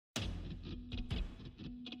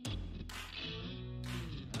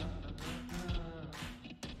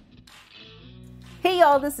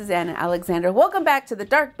y'all, this is Anna Alexander. Welcome back to the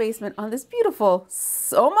dark basement on this beautiful,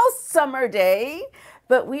 almost summer day.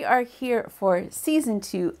 But we are here for season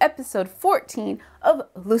 2, episode 14 of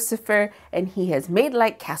Lucifer, and he has made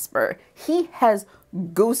like Casper. He has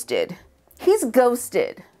ghosted. He's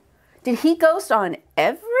ghosted. Did he ghost on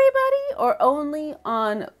everybody or only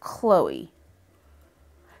on Chloe?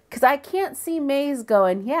 Because I can't see Maze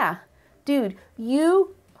going, yeah, dude,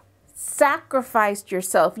 you sacrificed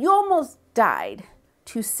yourself. You almost died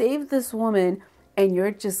to save this woman, and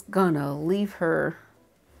you're just gonna leave her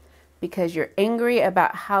because you're angry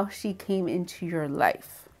about how she came into your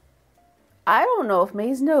life. I don't know if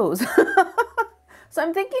Maze knows. So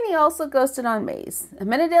I'm thinking he also ghosted on Maze.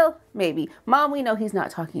 Amenadiel? Maybe. Mom, we know he's not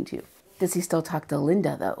talking to. Does he still talk to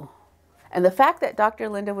Linda, though? And the fact that Dr.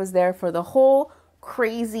 Linda was there for the whole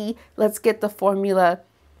crazy, let's get the formula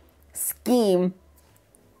scheme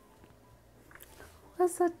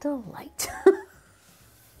was a delight.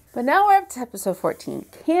 But now we're up to episode 14,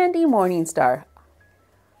 Candy Morningstar.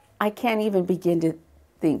 I can't even begin to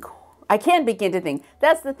think. I can begin to think.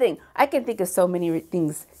 That's the thing. I can think of so many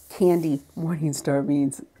things Candy Morningstar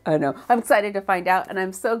means. I know. I'm excited to find out, and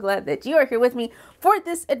I'm so glad that you are here with me for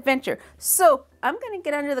this adventure. So I'm going to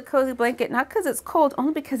get under the cozy blanket, not because it's cold,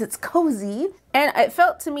 only because it's cozy. And it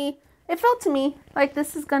felt to me like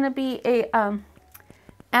this is going to be a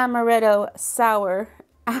amaretto sour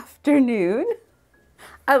afternoon.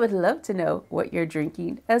 I would love to know what you're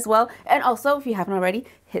drinking as well. And also, if you haven't already,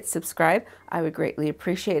 hit subscribe. I would greatly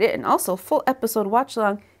appreciate it. And also, full episode watch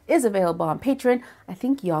along is available on Patreon. I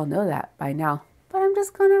think y'all know that by now, but I'm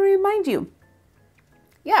just going to remind you.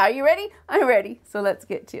 Yeah, are you ready? I'm ready. So let's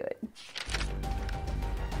get to it.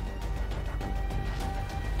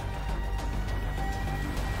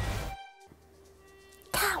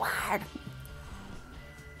 Coward.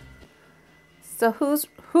 So who's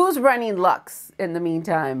running Lux in the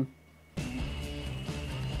meantime?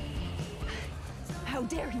 How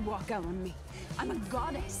dare you walk out on me? I'm a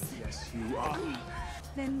goddess. Yes, you are.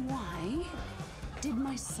 Then why did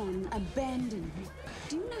my son abandon me?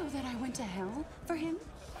 Do you know that I went to hell for him?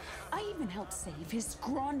 I even helped save his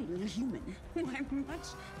scrawny human, who I much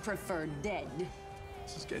prefer dead.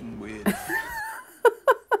 This is getting weird.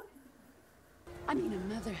 I mean, a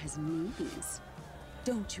mother has needs.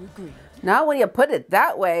 Don't you agree? Not when you put it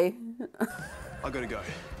that way. I gotta go.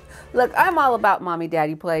 Look, I'm all about mommy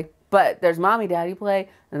daddy play, but there's mommy daddy play,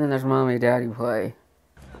 and then there's mommy daddy play.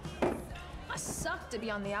 I suck to be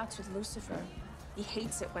on the outs with Lucifer. He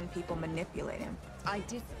hates it when people manipulate him. I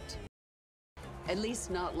didn't. At least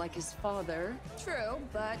not like his father. True,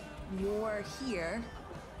 but you're here,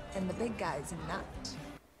 and the big guy's not.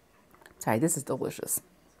 Sorry, this is delicious.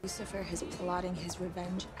 Lucifer is plotting his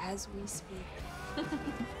revenge as we speak.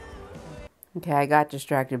 Okay, I got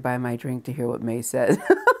distracted by my drink to hear what May said.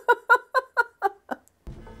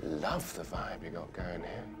 Love the vibe you got going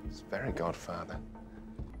here. It's very Godfather.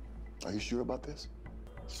 Are you sure about this?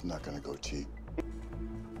 It's not gonna go cheap.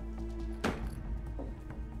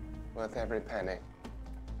 Worth every penny.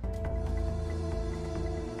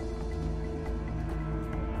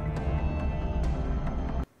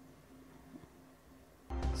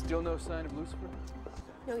 Still no sign of Lucifer?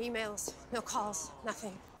 No emails, no calls,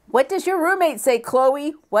 nothing. What does your roommate say,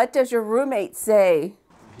 Chloe? What does your roommate say?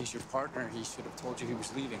 He's your partner. He should have told you he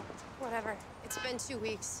was leaving. Whatever. It's been 2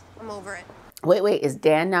 weeks. I'm over it. Wait, is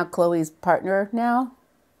Dan now Chloe's partner now?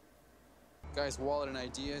 Guy's wallet and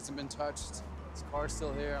ID hasn't been touched. His car's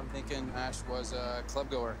still here. I'm thinking Ash was a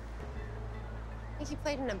club goer. I think he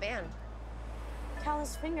played in a band.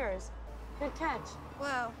 Callous fingers. Good catch.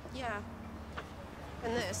 Well, yeah.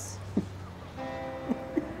 And this.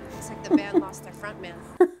 Looks like the band lost their front man.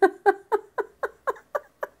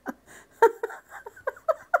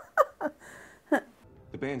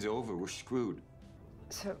 The band's over. We're screwed.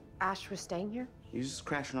 So Ash was staying here? He was just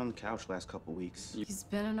crashing on the couch last couple weeks. He's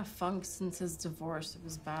been in a funk since his divorce. It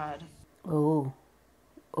was bad. Oh.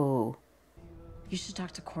 You should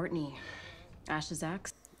talk to Courtney, Ash's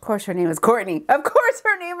ex. Of course her name is Courtney. Of course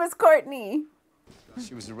her name is Courtney.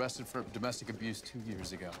 She was arrested for domestic abuse 2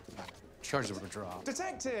 years ago. Charges were dropped.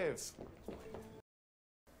 Detective!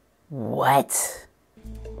 What?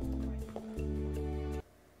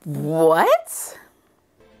 What?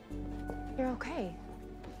 You're okay.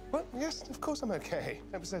 What? Yes, of course I'm okay.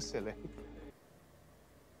 That was so silly.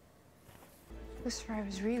 Lucifer, I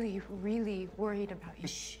was really, really worried about you.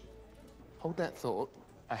 Shh. Hold that thought.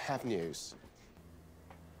 I have news.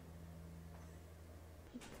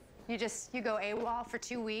 You go AWOL for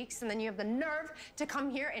 2 weeks, and then you have the nerve to come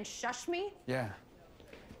here and shush me? Yeah.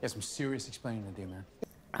 Some serious explaining to do,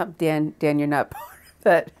 man. Dan, you're not part of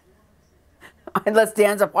that. Unless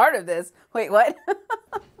Dan's a part of this. Wait, what?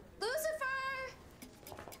 Lucifer!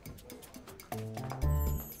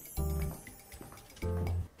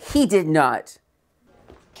 He did not.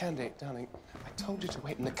 Candy, darling, I told you to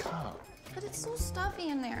wait in the car. But it's so stuffy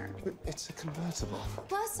in there. But it's a convertible.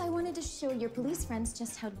 Plus, I wanted to show your police friends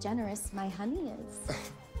just how generous my honey is.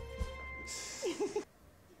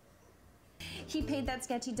 He paid that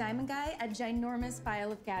sketchy diamond guy a ginormous pile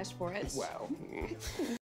of cash for it. Wow.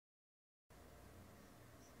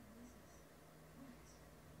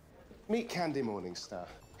 Meet Candy Morningstar,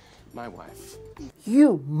 my wife.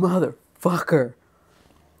 You motherfucker.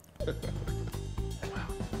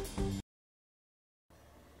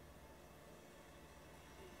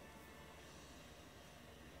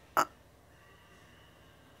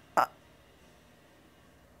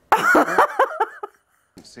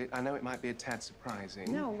 See, I know it might be a tad surprising.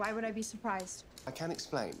 No, why would I be surprised? I can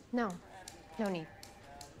explain. No, no need.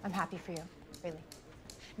 I'm happy for you, really.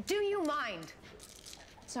 Do you mind?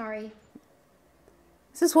 Sorry.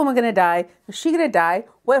 Is this woman gonna die? Is she gonna die?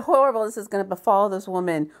 What horribleness is gonna befall this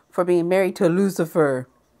woman for being married to Lucifer?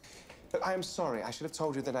 But I am sorry. I should have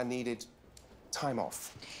told you that I needed time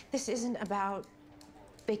off. This isn't about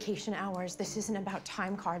vacation hours. This isn't about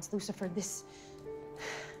time cards, Lucifer. This...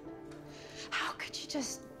 How could you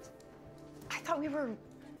just... I thought we were...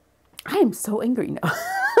 I am so angry now.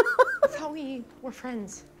 I thought we were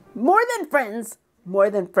friends. More than friends. More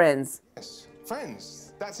than friends. Yes,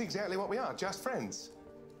 friends. That's exactly what we are, just friends.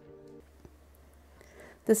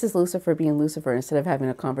 This is Lucifer being Lucifer instead of having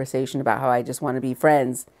a conversation about how I just want to be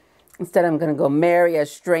friends. Instead, I'm going to go marry a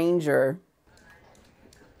stranger.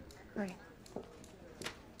 Right.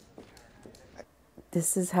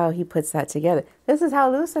 This is how he puts that together. This is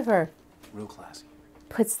how Lucifer Real classy.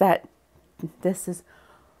 puts that. This is...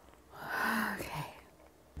 Okay.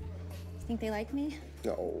 You think they like me?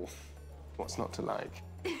 No. What's not to like?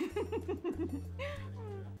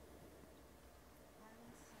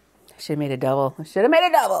 Should have made a double. Should have made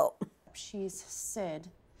a double. She's Sid.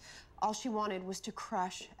 All she wanted was to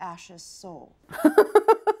crush Ash's soul.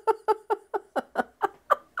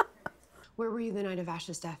 Where were you the night of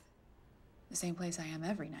Ash's death? The same place I am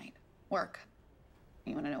every night. Work.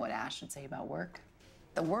 You want to know what Ash would say about work?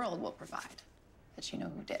 The world will provide. But you know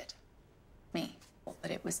who did? Me. But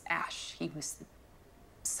it was Ash. He was the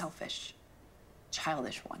selfish,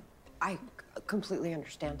 childish one. I completely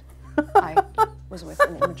understand. I was with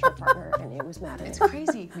an immature partner and it was mad at It's him.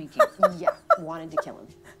 crazy, Minky. Yeah, wanted to kill him.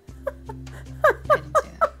 I didn't say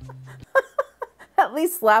that. At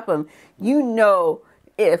least slap him. You know,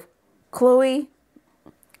 if Chloe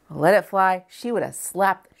let it fly, she would have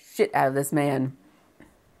slapped the shit out of this man.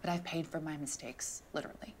 But I've paid for my mistakes,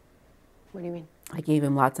 literally. What do you mean? I gave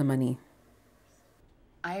him lots of money.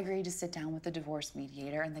 I agreed to sit down with the divorce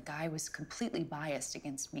mediator, and the guy was completely biased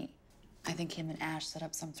against me. I think him and Ash set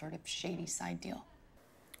up some sort of shady side deal.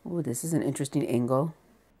 Ooh, this is an interesting angle.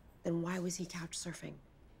 Then why was he couch surfing?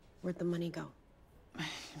 Where'd the money go?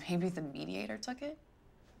 Maybe the mediator took it?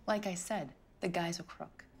 Like I said, the guy's a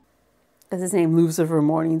crook. Is his name Lucifer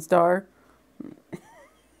Morningstar?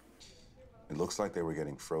 It looks like they were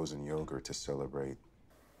getting frozen yogurt to celebrate.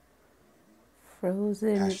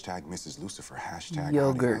 Frozen Hashtag Mrs. Lucifer. Hashtag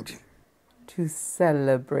yogurt howdy, howdy. to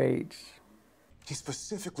celebrate. He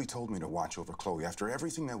specifically told me to watch over Chloe after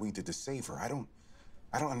everything that we did to save her. I don't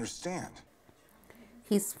understand.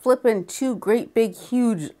 He's flipping two great big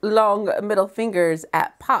huge long middle fingers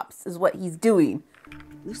at Pops is what he's doing.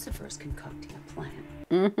 Lucifer's concocting a plan.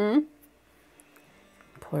 Mm-hmm.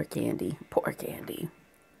 Poor Candy. Poor Candy.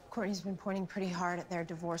 Courtney's been pointing pretty hard at their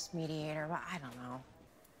divorce mediator, but I don't know.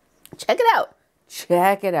 Check it out.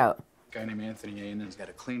 Check it out. A guy named Anthony Ainan's got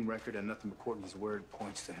a clean record and nothing but Courtney's word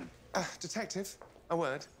points to him. Detective, a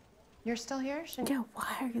word. You're still here? Yeah,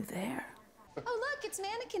 why are you there? Oh, look, it's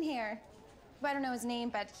Mannequin here. I don't know his name,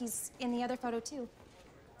 but he's in the other photo, too.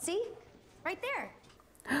 See? Right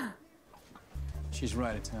there. She's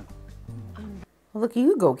right, it's him. Well, look at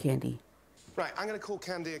you go, Candy. Right, I'm going to call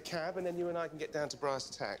Candy a cab, and then you and I can get down to brass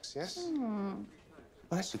tacks, yes?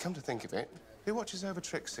 Well, actually, come to think of it, who watches over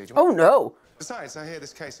Trixie? Oh, no. Besides, I hear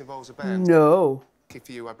this case involves a band. No. Lucky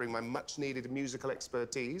for you, I bring my much-needed musical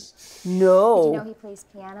expertise. No. Did you know he plays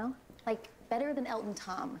piano? Like, better than Elton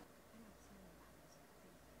Tom.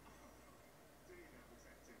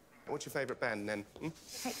 What's your favourite band, then? Hmm?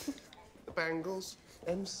 The Bangles?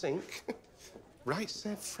 NSYNC? Right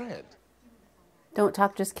said Fred. Don't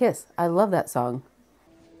talk, just kiss. I love that song.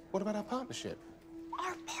 What about our partnership?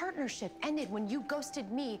 Our partnership ended when you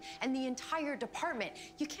ghosted me and the entire department.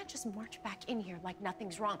 You can't just march back in here like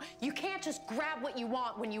nothing's wrong. You can't just grab what you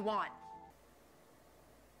want when you want.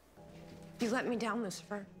 You let me down,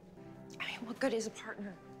 Lucifer. I mean, what good is a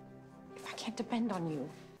partner if I can't depend on you?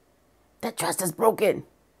 That trust is broken.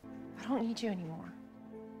 I don't need you anymore.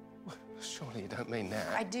 Surely you don't mean that.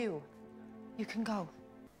 I do. You can go.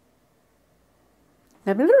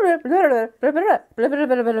 I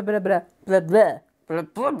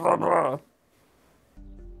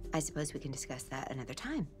suppose we can discuss that another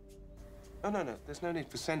time. Oh, no. There's no need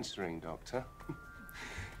for censoring, Doctor.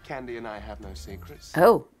 Candy and I have no secrets.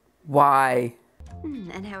 Oh, why?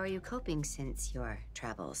 And how are you coping since your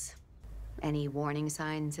travels? Any warning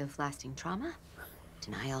signs of lasting trauma?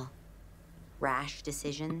 Denial? Rash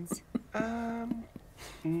decisions?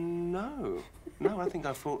 No. No, I think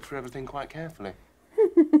I've thought through everything quite carefully.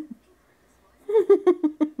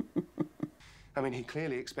 I mean, he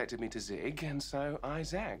clearly expected me to zig, and so I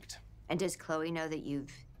zagged. And does Chloe know that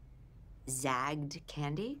you've zagged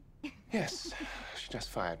Candy? Yes, she just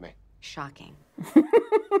fired me. Shocking.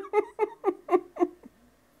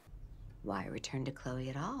 Why return to Chloe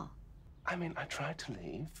at all? I mean, I tried to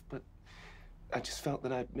leave, but I just felt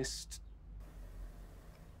that I'd missed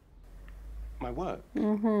my work.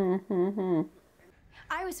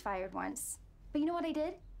 I was fired once, but you know what I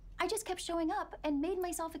did? I just kept showing up and made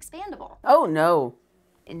myself expandable. Oh, no.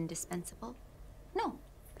 Indispensable? No,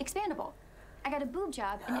 expandable. I got a boob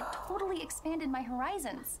job and it totally expanded my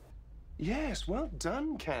horizons. Yes, well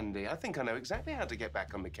done, Candy. I think I know exactly how to get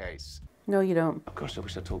back on the case. No, you don't. Of course, I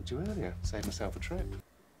wish I talked to you earlier. Save myself a trip.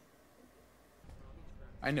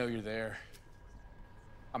 I know you're there.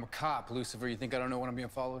 I'm a cop, Lucifer. You think I don't know when I'm being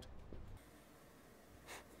followed?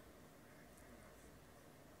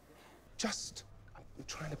 I'm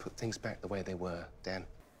trying to put things back the way they were, Dan.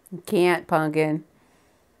 You can't, Pumpkin.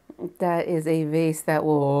 That is a vase that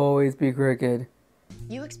will always be crooked.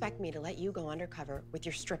 You expect me to let you go undercover with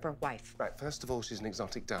your stripper wife? Right, first of all, she's an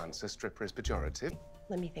exotic dancer. Stripper is pejorative.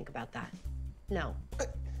 Let me think about that. No.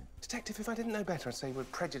 Detective, if I didn't know better, I'd say we're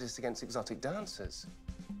prejudiced against exotic dancers.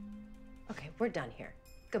 Okay, we're done here.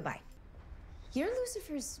 Goodbye. You're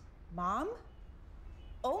Lucifer's mom?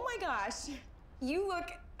 Oh my gosh, you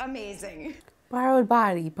look amazing. Borrowed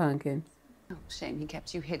body, Pumpkin. Oh, shame he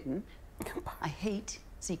kept you hidden. I hate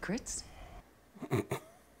secrets.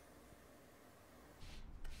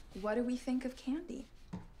 What do we think of Candy?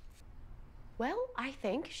 Well, I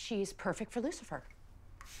think she's perfect for Lucifer.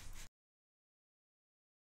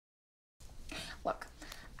 Look,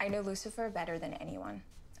 I know Lucifer better than anyone,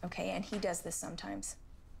 okay? And he does this sometimes.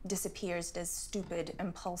 Disappears, does stupid,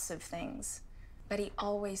 impulsive things. But he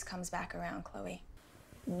always comes back around, Chloe.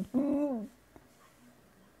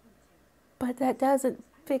 But that doesn't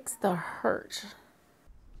fix the hurt.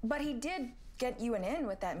 But he did get you an in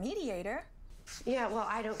with that mediator. Yeah, well,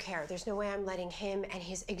 I don't care. There's no way I'm letting him and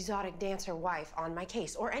his exotic dancer wife on my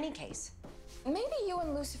case, or any case. Maybe you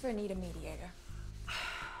and Lucifer need a mediator.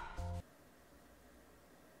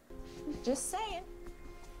 Just saying.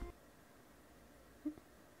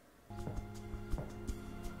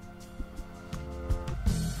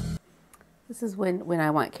 This is when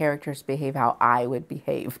I want characters to behave how I would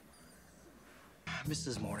behave.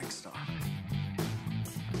 Mrs. Morningstar.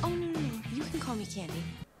 Oh, no. You can call me Candy.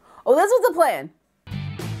 Oh, this was the plan.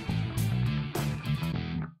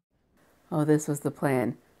 Oh, this was the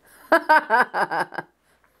plan.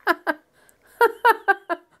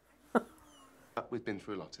 We've been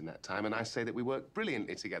through a lot in that time, and I say that we work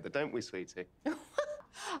brilliantly together, don't we, sweetie?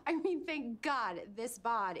 I mean, thank God this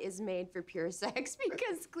bod is made for pure sex,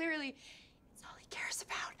 because clearly it's all he cares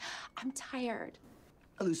about. I'm tired.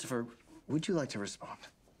 Lucifer, would you like to respond?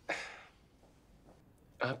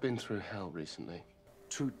 I've been through hell recently.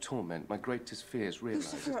 True torment, my greatest fears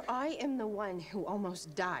realized. Lucifer, I am the one who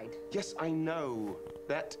almost died. Yes, I know.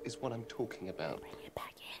 That is what I'm talking about. Bring it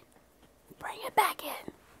back in. Bring it back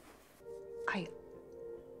in. I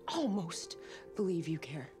almost believe you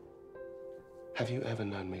care. Have you ever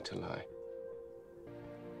known me to lie?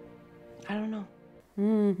 I don't know.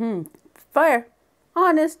 Mm-hmm. Fair.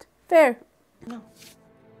 Honest. Fair. No.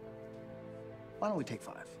 Why don't we take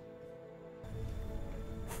 5?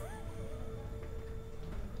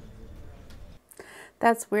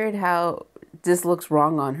 That's weird how this looks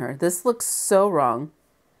wrong on her. This looks so wrong.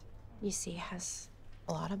 You see, he has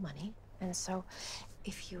a lot of money, and so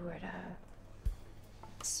if you were to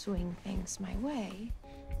swing things my way...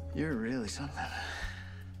 You're really something.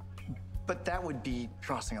 But that would be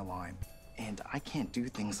crossing a line, and I can't do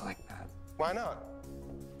things like that. Why not?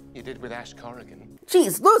 You did with Ash Corrigan.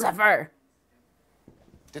 Jeez, Lucifer!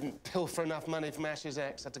 Didn't pilfer enough money from Ash's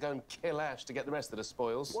ex. Had to go and kill Ash to get the rest of the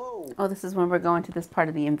spoils. Whoa. Oh, this is when we're going to this part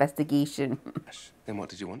of the investigation. Then what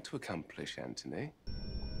did you want to accomplish, Anthony?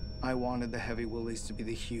 I wanted the Heavy Woolies to be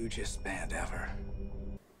the hugest band ever.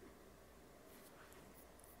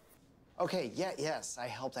 Okay, yes, I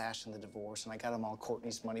helped Ash in the divorce, and I got him all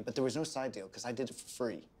Courtney's money, but there was no side deal, because I did it for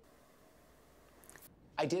free.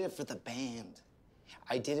 I did it for the band.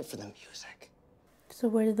 I did it for the music. So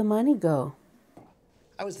where did the money go?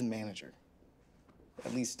 I was the manager.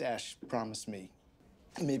 At least Ash promised me.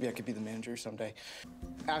 Maybe I could be the manager someday.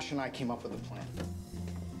 Ash and I came up with a plan.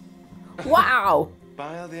 Wow!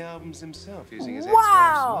 Buy all the albums himself using his Wow!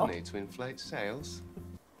 ex-wife's money to inflate sales.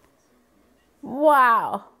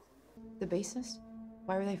 Wow! The bassist?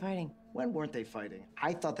 Why were they fighting? When weren't they fighting?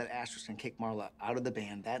 I thought that Ash was gonna kick Marla out of the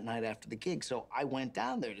band that night after the gig, so I went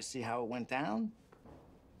down there to see how it went down.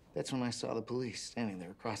 That's when I saw the police standing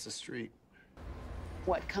there across the street.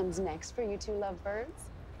 What comes next for you two lovebirds?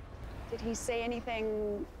 Did he say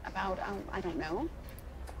anything about, I don't know,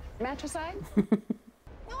 matricide?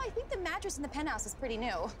 No, I think the mattress in the penthouse is pretty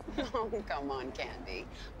new. Oh, come on, Candy.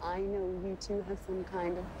 I know you two have some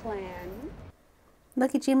kind of plan.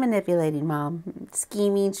 Look at you manipulating, Mom.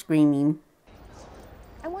 Scheming, screaming.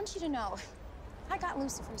 I want you to know, I got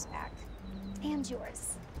Lucifer's back. And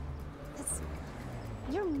yours. 'Cause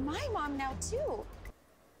you're my mom now, too.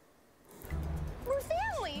 We're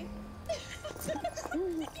family.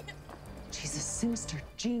 She's a sinister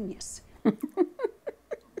genius.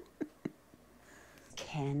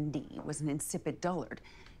 Candy was an insipid dullard,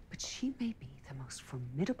 but she may be the most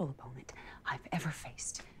formidable opponent I've ever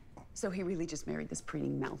faced. So he really just married this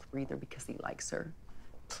preening mouth breather because he likes her.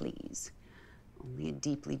 Please. Only a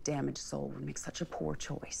deeply damaged soul would make such a poor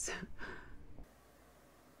choice.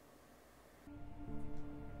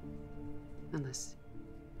 Unless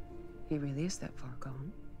he really is that far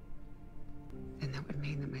gone. Then that would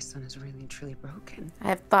mean that my son is really and truly broken. I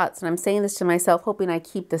have thoughts, and I'm saying this to myself, hoping I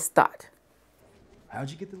keep this thought. How'd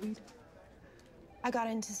you get the lead? I got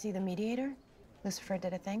in to see the mediator. Lucifer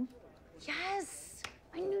did a thing. Yes!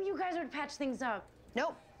 I knew you guys would patch things up.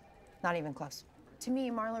 Nope. Not even close. To me,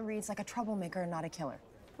 Marla reads like a troublemaker, not a killer.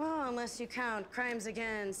 Well, unless you count crimes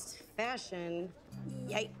against fashion.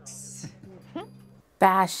 Yikes.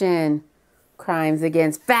 Fashion. Crimes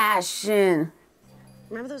against fashion.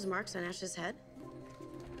 Remember those marks on Ash's head?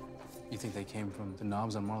 You think they came from the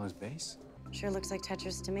knobs on Marla's bass? Sure looks like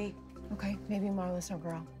Tetris to me. Okay, maybe Marla's our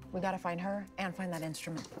girl. We gotta find her and find that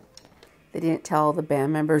instrument. They didn't tell the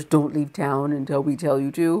band members, don't leave town until we tell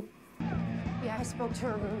you to. Yeah, I spoke to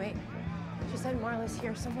her roommate. She said Marla's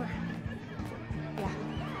here somewhere.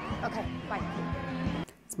 Yeah. Okay, bye.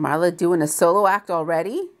 Is Marla doing a solo act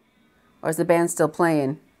already? Or is the band still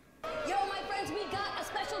playing? Yo, my friends, we got a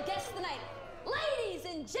special guest tonight. Ladies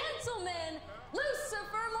and gentlemen,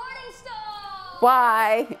 Lucifer Morningstar!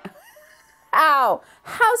 Why? Ow!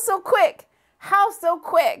 How so quick? How so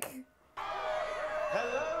quick?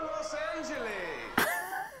 Hello, Los Angeles!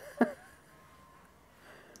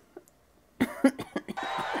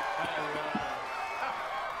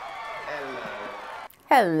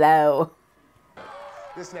 Hello.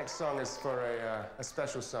 This next song is for a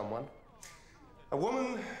special someone. A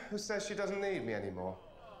woman who says she doesn't need me anymore.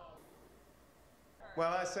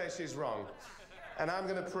 Well, I say she's wrong. And I'm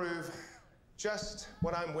going to prove just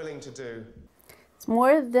what I'm willing to do. It's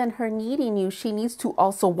more than her needing you. She needs to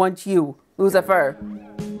also want you, Lucifer.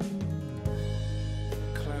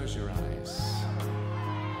 Close your eyes.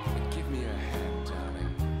 And give me your hand,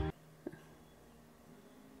 darling.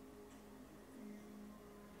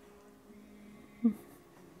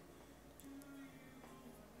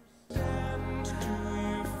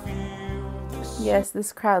 Yes,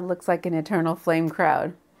 this crowd looks like an eternal flame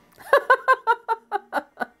crowd.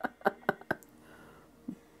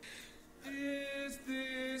 Is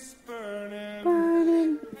this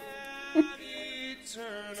burning?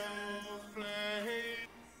 Eternal flame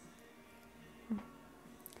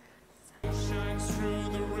shines through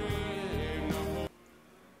the rain.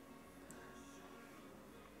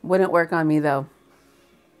 Wouldn't work on me though.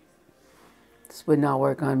 This would not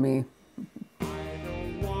work on me.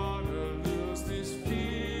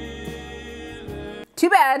 Too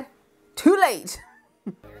bad. Too late.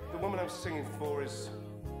 The woman I'm singing for is...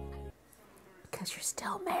 Because you're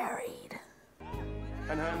still married.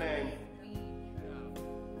 And her name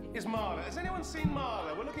is Marla. Has anyone seen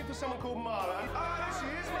Marla? We're looking for someone called Marla. Oh, there she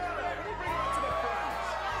is, Marla. Will you bring her to the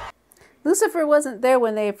front? Lucifer wasn't there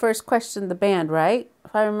when they first questioned the band, right?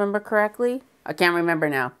 If I remember correctly. I can't remember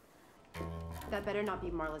now. That better not be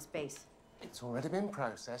Marla's bass. It's already been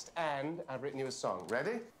processed, and I've written you a song.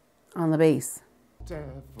 Ready? On the bass.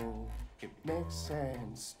 Devil, it makes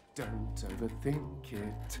sense. Don't overthink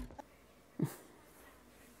it.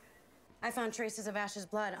 I found traces of Ash's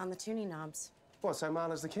blood on the tuning knobs. What, so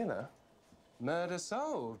Marla's the killer? Murder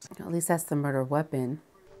solved. At least that's the murder weapon.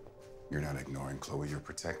 You're not ignoring Chloe, you're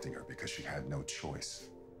protecting her because she had no choice.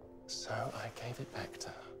 So I gave it back to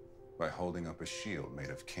her. By holding up a shield made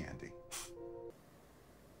of candy.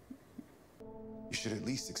 You should at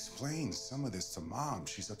least explain some of this to Mom.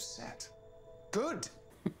 She's upset. Good.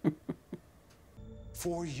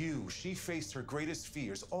 For you, she faced her greatest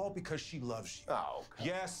fears, all because she loves you. Oh, okay.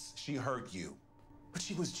 Yes, she hurt you. But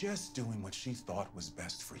she was just doing what she thought was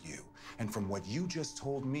best for you. And from what you just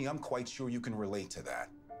told me, I'm quite sure you can relate to that.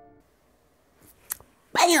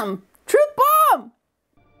 Bam! Truth bomb!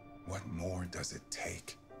 What more does it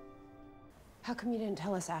take? How come you didn't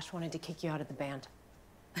tell us Ash wanted to kick you out of the band?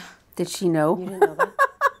 Did she know? You didn't know that?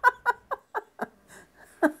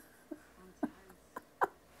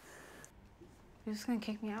 He was gonna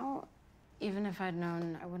kick me out? Even if I'd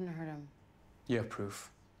known, I wouldn't have hurt him. You have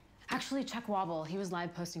proof? Actually, check Wobble. He was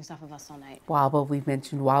live posting stuff of us all night. Wobble, we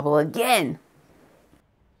mentioned Wobble again.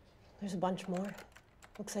 There's a bunch more.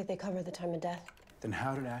 Looks like they cover the time of death. Then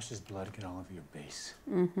how did Ash's blood get all over your base?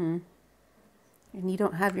 Mm-hmm. And you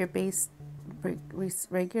don't have your base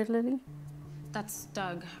regularly? That's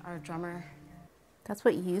Doug, our drummer. That's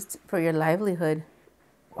what you used for your livelihood.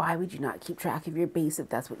 Why would you not keep track of your base if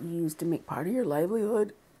that's what you used to make part of your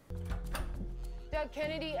livelihood? Doug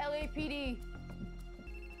Kennedy, LAPD.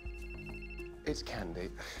 It's Candy.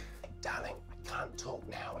 Darling, I can't talk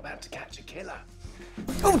now. I'm about to catch a killer.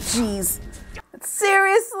 Oh, jeez.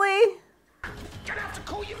 Seriously? Gonna have to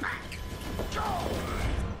call you back. Go!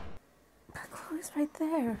 But Chloe's right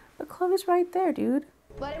there. But Chloe's right there, dude.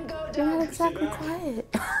 Let him go, Doug. You're not exactly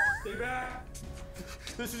quiet. Stay back.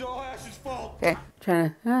 This is all Ash's fault. Okay,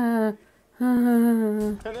 trying to.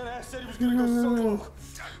 And then Ash said he was gonna go solo.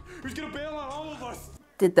 He was gonna bail on all of us.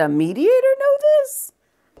 Did the mediator know this?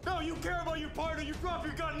 No, you care about your partner. You drop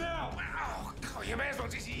your gun now. Oh, God, you may as well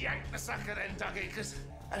just yank the sucker then, Dougie, because,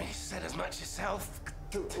 I mean, you said as much yourself.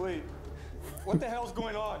 Wait, what the hell's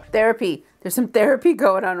going on? Therapy. There's some therapy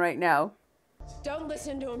going on right now. Don't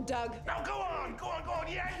listen to him, Doug. No, go on, go on, go on.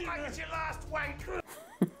 Yank like it's your last wank.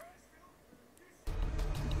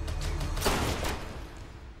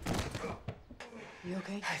 You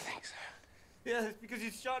okay? I think so. Yeah, it's because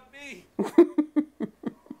you shot me.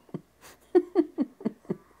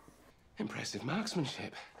 Impressive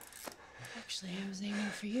marksmanship. Actually, I was aiming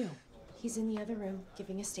for you. He's in the other room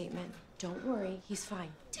giving a statement. Don't worry, he's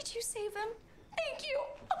fine. Did you save him? Thank you.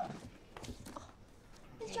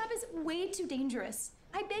 His job is way too dangerous.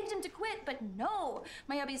 I begged him to quit, but no.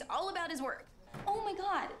 My hubby's all about his work. Oh my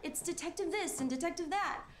God, it's detective this and detective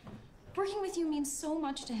that. Working with you means so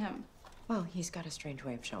much to him. Well, he's got a strange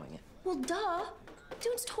way of showing it. Well, duh.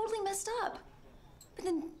 Dude's totally messed up. But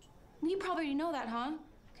then, you probably already know that, huh?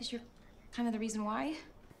 Because you're kind of the reason why.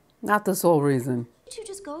 Not the sole reason. Did you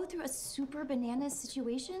just go through a super bananas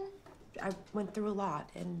situation? I went through a lot,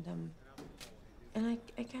 and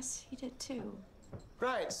I guess he did too.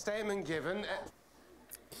 Right, statement given.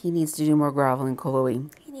 He needs to do more groveling, Chloe.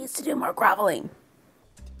 He needs to do more groveling.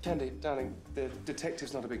 Candy, darling, the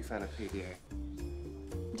detective's not a big fan of PDA.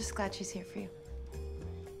 I'm just glad she's here for you.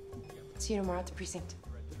 See you tomorrow at the precinct.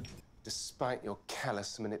 Despite your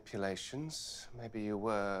callous manipulations, maybe you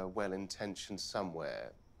were well-intentioned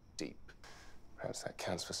somewhere deep. Perhaps that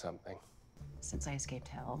counts for something. Since I escaped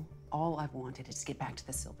hell, all I've wanted is to get back to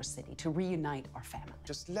the Silver City, to reunite our family.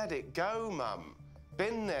 Just let it go, Mum.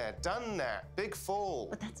 Been there, done that, big fall.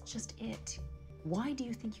 But that's just it. Why do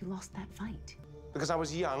you think you lost that fight? Because I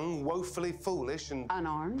was young, woefully foolish, and...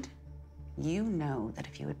 Unarmed? You know that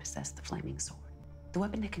if you had possessed the flaming sword, the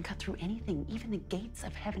weapon that can cut through anything, even the gates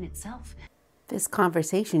of heaven itself. This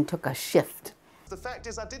conversation took a shift. The fact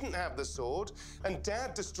is I didn't have the sword, and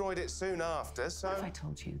Dad destroyed it soon after, so... What if I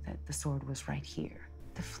told you that the sword was right here?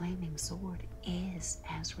 The flaming sword is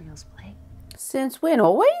Azrael's blade. Since when?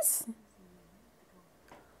 Always?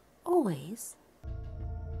 Always?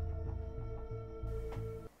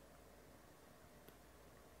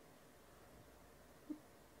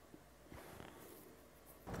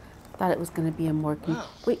 Thought it was going to be a more...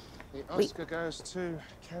 Wait. The Oscar goes to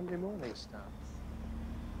Candy Morningstar.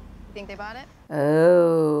 You think they bought it?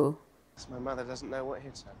 Oh. My mother doesn't know what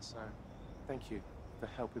hit her, so thank you for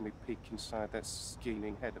helping me peek inside that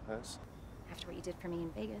scheming head of hers. After what you did for me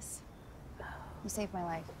in Vegas. You saved my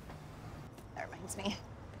life. That reminds me.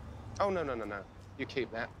 Oh, no. You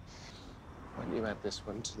keep that. Why don't you add this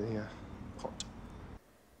one to the pot?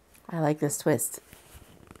 I like this twist.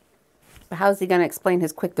 But how's he going to explain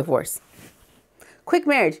his quick divorce? Quick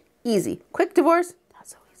marriage, easy. Quick divorce, not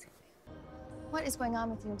so easy. What is going on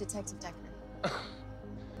with you and Detective Decker?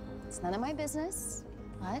 It's none of my business,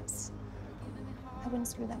 but I wouldn't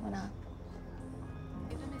screw that one up.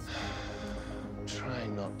 Try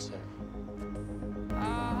not to.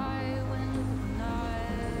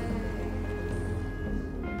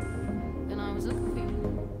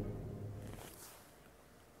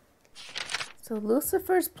 So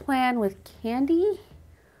Lucifer's plan with Candy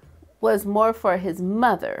was more for his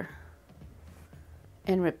mother,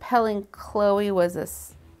 and repelling Chloe was a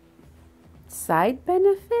side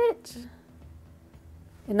benefit,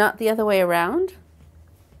 and not the other way around.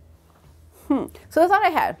 So the thought I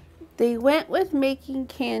had, they went with making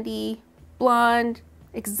Candy blonde,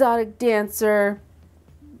 exotic dancer,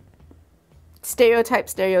 stereotype,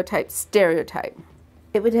 stereotype, stereotype.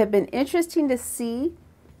 It would have been interesting to see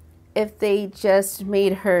if they just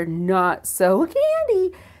made her not so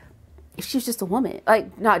Candy. If she's just a woman,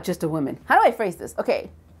 like not just a woman. How do I phrase this? Okay,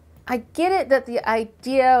 I get it that the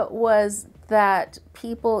idea was that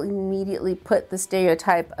people immediately put the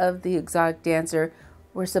stereotype of the exotic dancer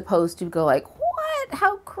were supposed to go like, what?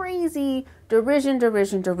 How crazy? Derision,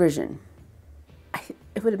 derision, derision.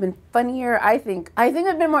 It would have been funnier, I think it would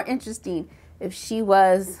have been more interesting if she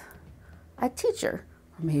was a teacher,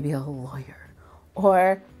 or maybe a lawyer,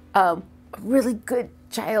 or a really good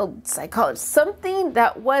child psychologist, something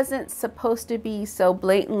that wasn't supposed to be so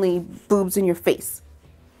blatantly boobs in your face.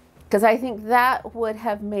 Because I think that would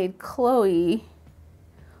have made Chloe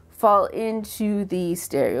fall into the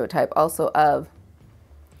stereotype also of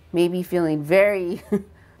maybe feeling very,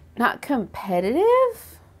 not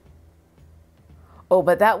competitive. Oh,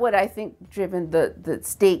 but that would, I think, driven the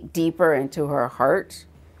stake deeper into her heart.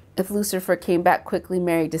 If Lucifer came back quickly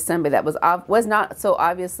married to somebody that was not so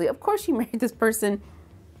obviously, of course you married this person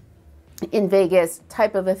in Vegas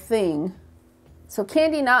type of a thing. So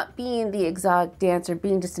Candy not being the exotic dancer,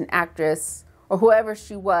 being just an actress or whoever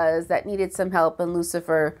she was that needed some help, and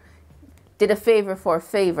Lucifer did a favor for a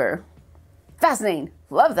favor. Fascinating.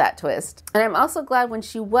 Love that twist. And I'm also glad when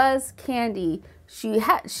she was Candy, she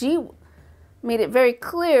made it very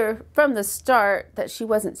clear from the start that she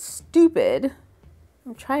wasn't stupid.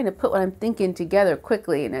 I'm trying to put what I'm thinking together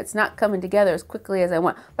quickly, and it's not coming together as quickly as I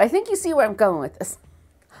want. But I think you see where I'm going with this.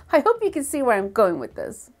 I hope you can see where I'm going with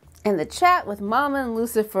this. And the chat with Mama and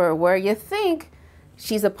Lucifer, where you think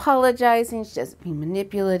she's apologizing, she's just being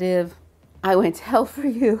manipulative. I went to hell for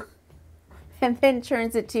you. And then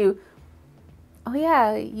turns it to, oh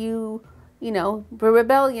yeah, you know, were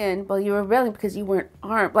rebellion. Well, you were rebelling because you weren't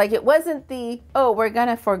armed. Like it wasn't the, oh, we're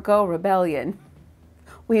gonna forego rebellion.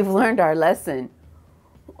 We've learned our lesson.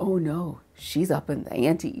 Oh no, she's up in the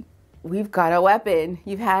ante. We've got a weapon.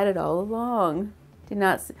 You've had it all along. Did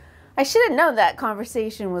not see. I should have known that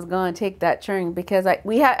conversation was going to take that turn, because I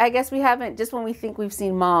guess we haven't, just when we think we've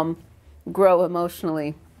seen Mom grow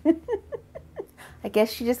emotionally. I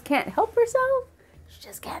guess she just can't help herself. She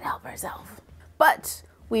just can't help herself. But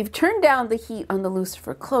we've turned down the heat on the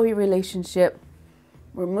Lucifer-Chloe relationship.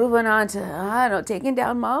 We're moving on to, I don't know, taking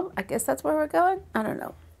down Mom. I guess that's where we're going. I don't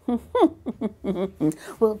know.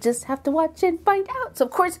 We'll just have to watch and find out. So,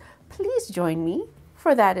 of course, please join me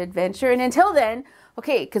for that adventure. And until then,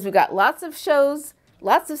 okay, because we've got lots of shows,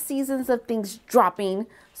 lots of seasons of things dropping.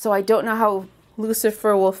 So I don't know how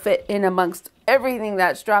Lucifer will fit in amongst everything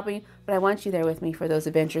that's dropping, but I want you there with me for those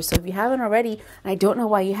adventures. So if you haven't already, and I don't know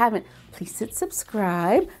why you haven't, please hit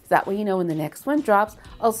subscribe. So that way you know when the next one drops.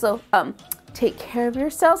 Also, take care of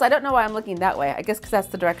yourselves. I don't know why I'm looking that way. I guess because that's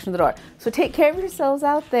the direction of the door. So take care of yourselves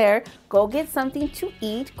out there. Go get something to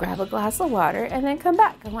eat, grab a glass of water, and then come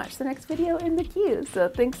back and watch the next video in the queue. So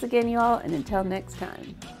thanks again, y'all, and until next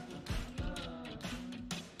time.